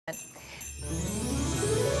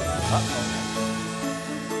Yeah,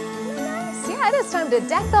 it is time to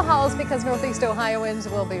deck the halls because Northeast Ohioans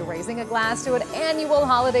will be raising a glass to an annual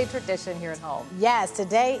holiday tradition here at home. Yes,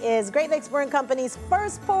 today is Great Lakes Brewing Company's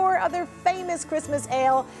first pour of their famous Christmas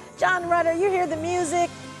ale. John Rutter, you hear the music,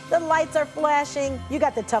 the lights are flashing. You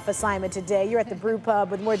got the tough assignment today. You're at the brew pub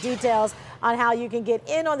with more details on how you can get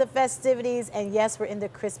in on the festivities. And yes, we're in the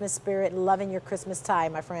Christmas spirit, loving your Christmas tie,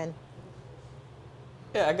 my friend.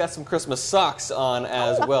 Yeah, I got some Christmas socks on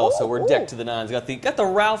as well, so we're decked to the nines. Got the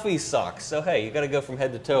Ralphie socks, so hey, you got to go from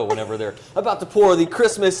head to toe whenever they're about to pour the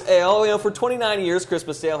Christmas ale. You know, for 29 years,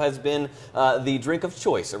 Christmas ale has been the drink of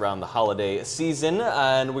choice around the holiday season,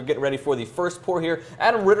 and we're getting ready for the first pour here.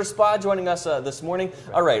 Adam Ritterspa joining us this morning.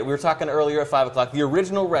 All right, we were talking earlier at 5 o'clock, the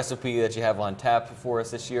original recipe that you have on tap for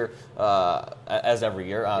us this year, as every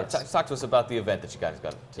year. Yes. Talk to us about the event that you guys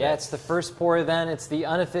got today. Yeah, it's the first pour event. It's the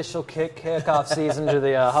unofficial kickoff season to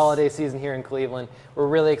the holiday season here in Cleveland. We're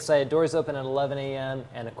really excited. Doors open at 11 a.m.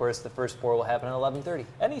 and of course the first pour will happen at 11:30.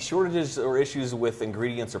 Any shortages or issues with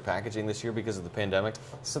ingredients or packaging this year because of the pandemic?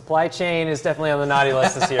 Supply chain is definitely on the naughty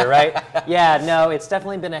list this year, right? Yeah, no, it's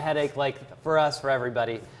definitely been a headache, like for us, for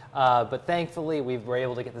everybody. But thankfully, we were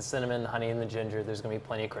able to get the cinnamon, honey, and the ginger. There's going to be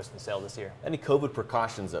plenty of Christmas ale this year. Any COVID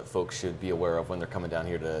precautions that folks should be aware of when they're coming down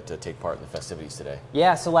here to take part in the festivities today?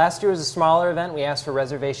 Yeah, so last year was a smaller event. We asked for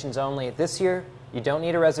reservations only. This year, you don't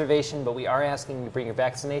need a reservation, but we are asking you to bring your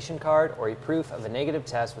vaccination card or a proof of a negative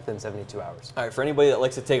test within 72 hours. All right, for anybody that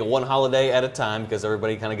likes to take it one holiday at a time, because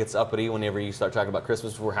everybody kind of gets uppity whenever you start talking about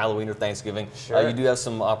Christmas before Halloween or Thanksgiving, sure. You do have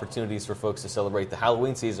some opportunities for folks to celebrate the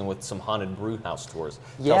Halloween season with some haunted brew house tours.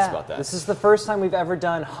 Yeah, Tell us about that. This is the first time we've ever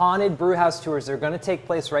done haunted brew house tours. They're going to take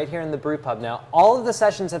place right here in the brew pub. Now, all of the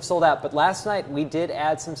sessions have sold out, but last night we did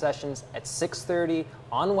add some sessions at 6:30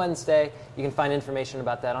 on Wednesday. You can find information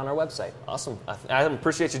about that on our website. Awesome. I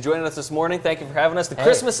appreciate you joining us this morning. Thank you for having us. The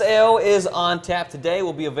Christmas ale is on tap today.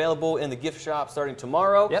 Will be available in the gift shop starting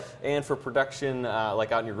tomorrow. Yep. And for production,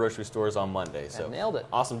 like out in your grocery stores on Monday. So nailed it.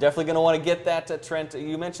 Awesome. Definitely going to want to get that, Trent.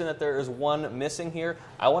 You mentioned that there is one missing here.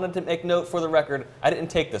 I wanted to make note for the record. I didn't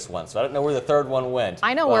take this one, so I don't know where the third one went.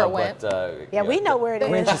 I know where it went. Yeah, we know where it is.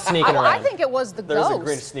 Grinch is sneaking around. I think it was the There's ghost. a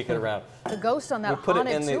Grinch sneaking around. The ghost on that We put it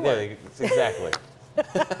haunted in tour. exactly.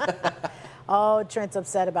 Oh, Trent's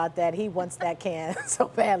upset about that. He wants that can so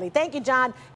badly. Thank you, John.